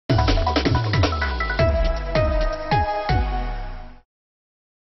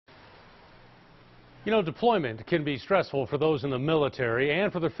You know, deployment can be stressful for those in the military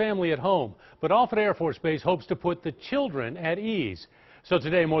and for their family at home, but Offutt Air Force Base hopes to put the children at ease. So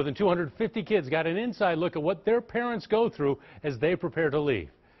today, more than 250 kids got an inside look at what their parents go through as they prepare to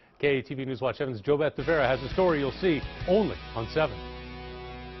leave. KETV News Watch 7's JoBeth DeVera has a story you'll see only on 7.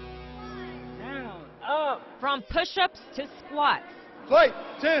 Down, up. From push-ups to squats. Flight,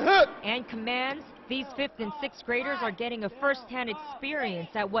 10 hook. And commands, these 5th and 6th graders are getting a first-hand experience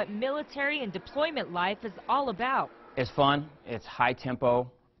at what military and deployment life is all about. It's fun, it's high tempo,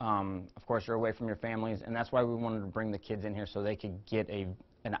 of course you're away from your families, and that's why we wanted to bring the kids in here so they could get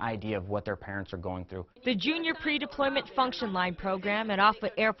an idea of what their parents are going through. The Junior Pre-Deployment Function Line program at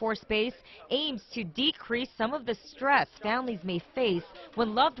Offutt Air Force Base aims to decrease some of the stress families may face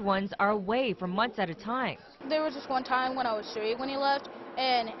when loved ones are away for months at a time. There was just one time when I was 3 when he left,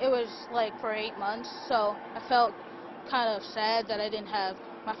 and it was like for 8 months, so I felt kind of sad that I didn't have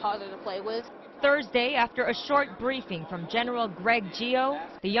my father to play with. Thursday, after a short briefing from General Greg Gio,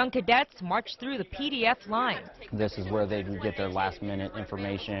 the young cadets marched through the PDF line. This is where they would get their last-minute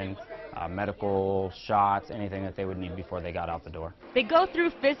information, medical shots, anything that they would need before they got out the door. They go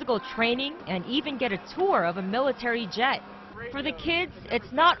through physical training and even get a tour of a military jet. For the kids,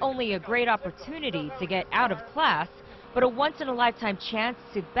 it's not only a great opportunity to get out of class, but a once-in-a-lifetime chance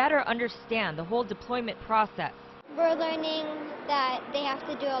to better understand the whole deployment process. We're learning that they have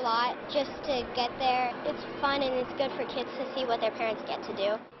to do a lot just to get there. It's fun and it's good for kids to see what their parents get to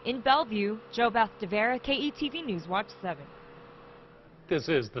do. In Bellevue, JoBeth DeVera, KETV News Watch 7. This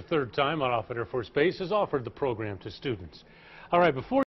is the third time Offutt Air Force Base has offered the program to students. All right, before